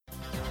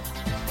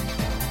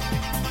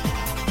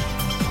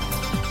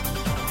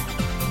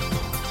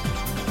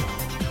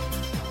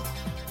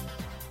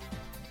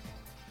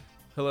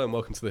Hello and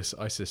welcome to this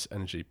ICIS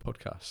Energy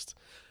podcast.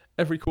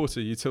 Every quarter,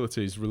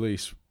 utilities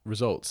release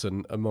results,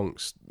 and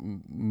amongst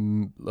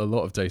a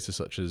lot of data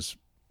such as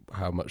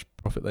how much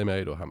profit they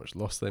made or how much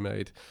loss they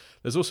made,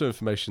 there's also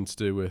information to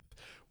do with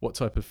what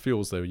type of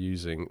fuels they were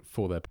using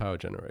for their power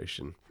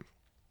generation.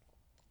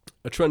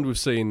 A trend we've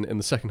seen in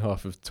the second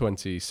half of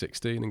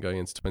 2016 and going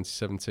into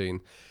 2017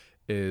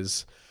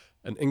 is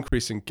an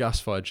increase in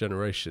gas-fired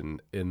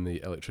generation in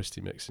the electricity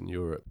mix in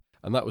Europe,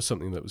 and that was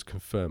something that was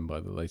confirmed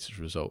by the latest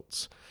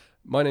results.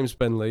 My name's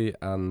Ben Lee,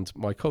 and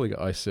my colleague at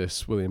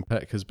ICIS, William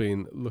Peck, has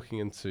been looking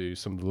into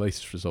some of the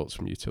latest results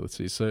from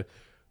utilities. So,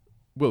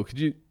 Will, could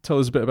you tell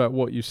us a bit about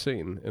what you've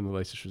seen in the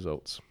latest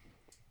results?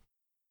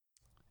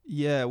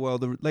 Yeah, well,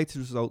 the latest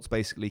results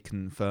basically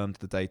confirmed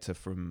the data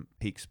from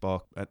peak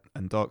spark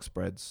and dark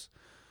spreads,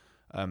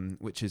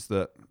 which is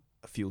that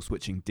fuel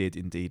switching did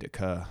indeed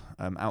occur.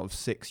 Out of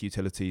 6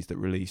 utilities that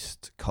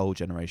released coal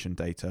generation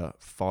data,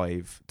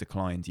 5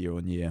 declined year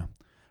on year,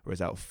 whereas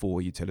out of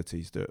 4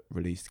 utilities that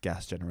released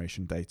gas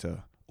generation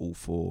data, all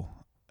 4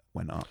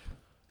 went up.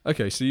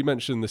 Okay, so you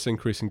mentioned this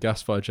increase in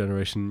gas-fired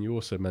generation. You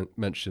also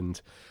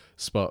mentioned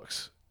spark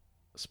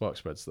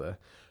spreads there,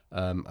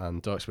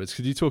 and dark spreads.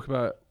 Could you talk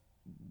about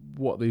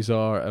what these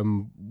are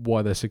and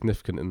why they're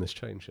significant in this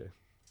change here?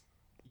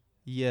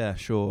 Yeah,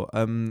 sure.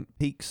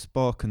 Peak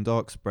spark and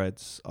dark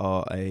spreads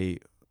are a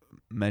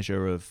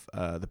measure of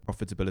the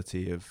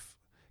profitability of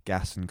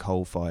gas and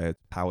coal-fired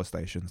power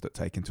stations that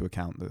take into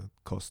account the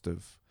cost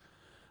of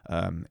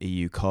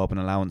EU carbon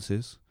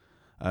allowances.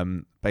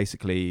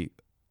 Basically,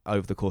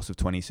 over the course of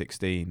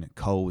 2016,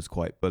 coal was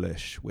quite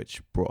bullish,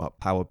 which brought up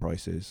power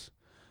prices,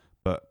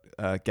 but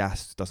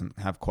gas doesn't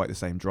have quite the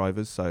same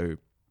drivers, so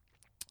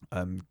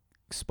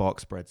spark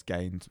spreads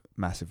gained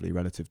massively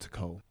relative to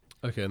coal.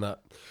 Okay, and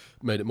that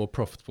made it more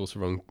profitable to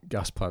run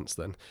gas plants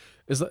then.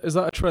 Is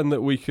that a trend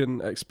that we can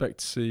expect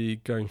to see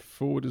going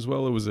forward as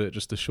well, or was it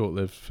just a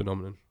short-lived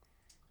phenomenon?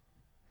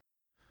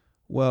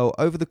 Well,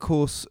 over the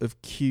course of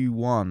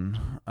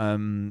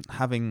Q1,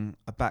 having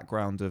a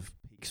background of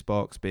peak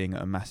sparks being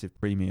at a massive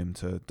premium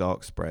to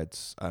dark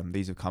spreads,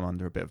 these have come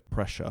under a bit of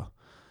pressure,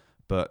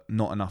 but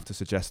not enough to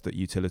suggest that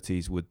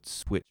utilities would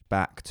switch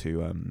back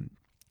to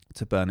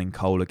burning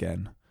coal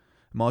again.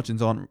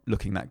 Margins aren't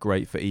looking that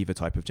great for either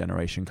type of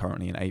generation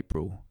currently in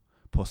April,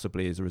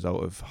 possibly as a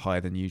result of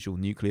higher than usual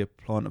nuclear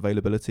plant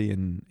availability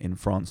in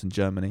France and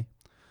Germany.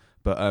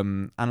 But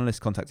analysts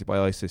contacted by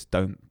ICIS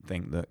don't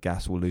think that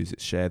gas will lose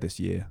its share this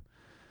year.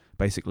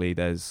 Basically,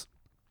 there's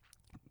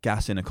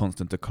gas in a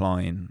constant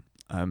decline,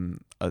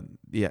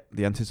 the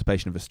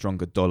anticipation of a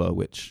stronger dollar,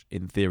 which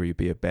in theory would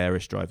be a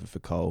bearish driver for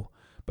coal,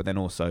 but then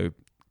also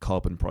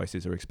carbon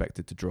prices are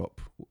expected to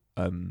drop,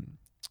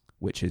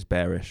 which is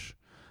bearish.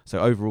 So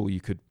overall, you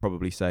could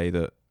probably say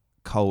that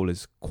coal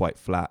is quite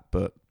flat,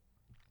 but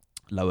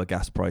lower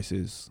gas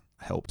prices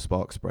help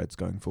spark spreads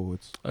going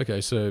forwards. Okay,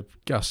 so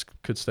gas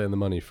could stay in the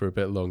money for a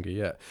bit longer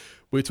yet.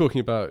 We're talking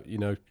about,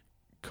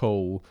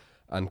 coal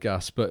and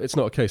gas, but it's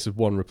not a case of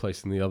one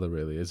replacing the other,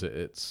 really, is it?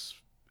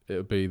 It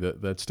would be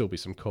that there'd still be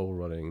some coal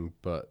running,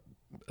 but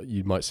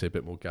you might see a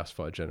bit more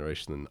gas-fired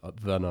generation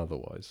than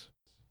otherwise.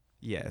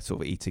 Yeah,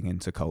 sort of eating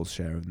into coal's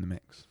share in the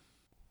mix.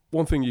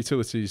 One thing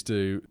utilities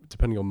do,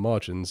 depending on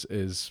margins,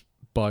 is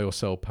buy or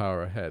sell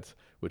power ahead,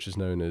 which is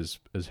known as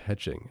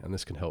hedging, and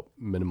this can help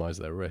minimise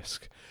their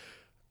risk.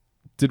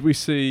 Did we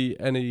see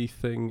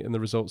anything in the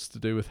results to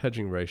do with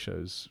hedging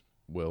ratios,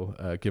 Will,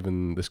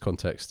 given this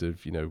context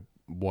of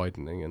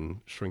widening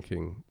and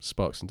shrinking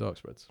sparks and dark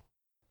spreads?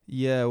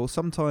 Yeah, well,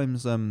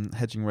 sometimes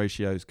hedging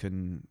ratios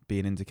can be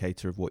an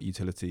indicator of what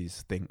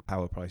utilities think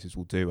power prices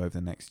will do over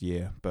the next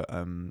year. But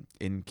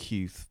in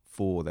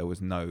Q4, there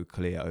was no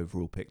clear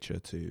overall picture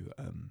to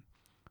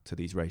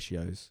these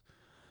ratios.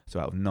 So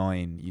out of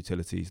 9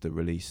 utilities that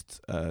released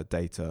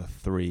data,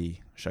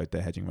 3 showed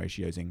their hedging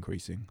ratios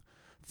increasing,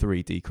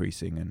 3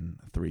 decreasing, and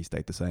 3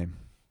 stayed the same.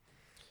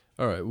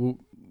 All right. Well,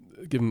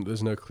 given that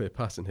there's no clear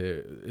pattern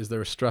here, is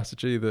there a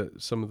strategy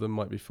that some of them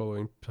might be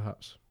following,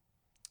 perhaps?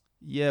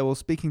 Yeah, well,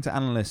 speaking to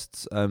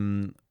analysts,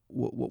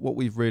 what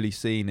we've really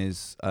seen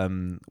is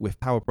with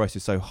power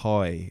prices so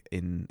high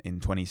in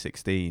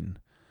 2016,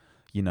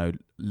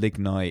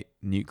 lignite,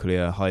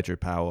 nuclear,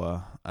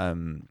 hydropower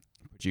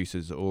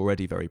producers are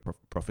already very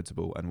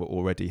profitable and were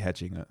already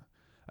hedging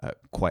at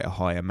quite a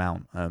high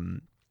amount.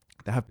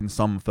 There have been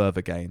some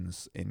further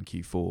gains in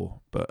Q4,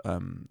 but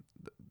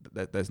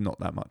there's not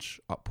that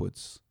much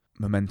upwards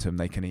momentum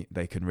they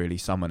can really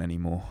summon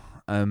anymore.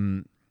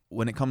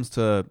 When it comes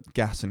to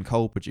gas and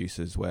coal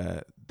producers,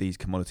 where these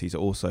commodities are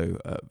also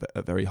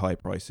at very high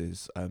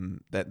prices,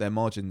 their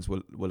margins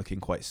were looking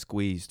quite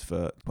squeezed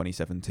for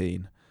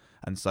 2017,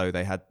 and so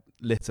they had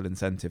little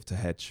incentive to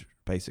hedge,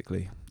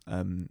 basically.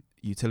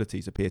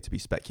 Utilities appear to be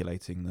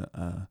speculating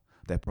that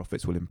their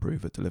profits will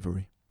improve at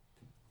delivery.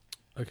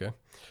 Okay.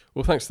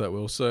 Well, thanks for that,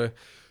 Will. So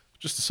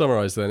just to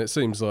summarise then, it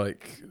seems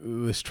like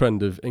this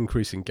trend of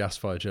increasing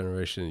gas-fired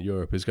generation in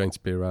Europe is going to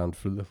be around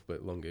for a little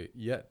bit longer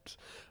yet,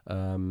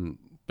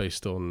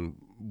 based on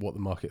what the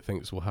market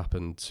thinks will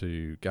happen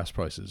to gas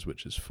prices,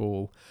 which is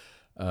fall.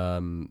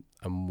 And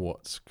and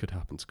what could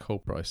happen to coal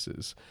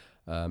prices.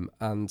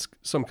 And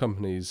some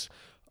companies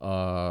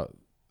are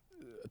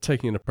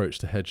taking an approach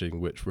to hedging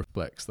which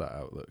reflects that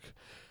outlook.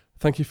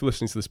 Thank you for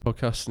listening to this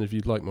podcast, and if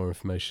you'd like more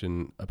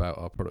information about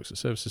our products and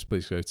services,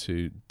 please go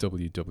to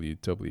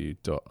www.icis.com.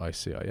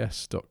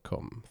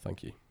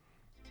 Thank you.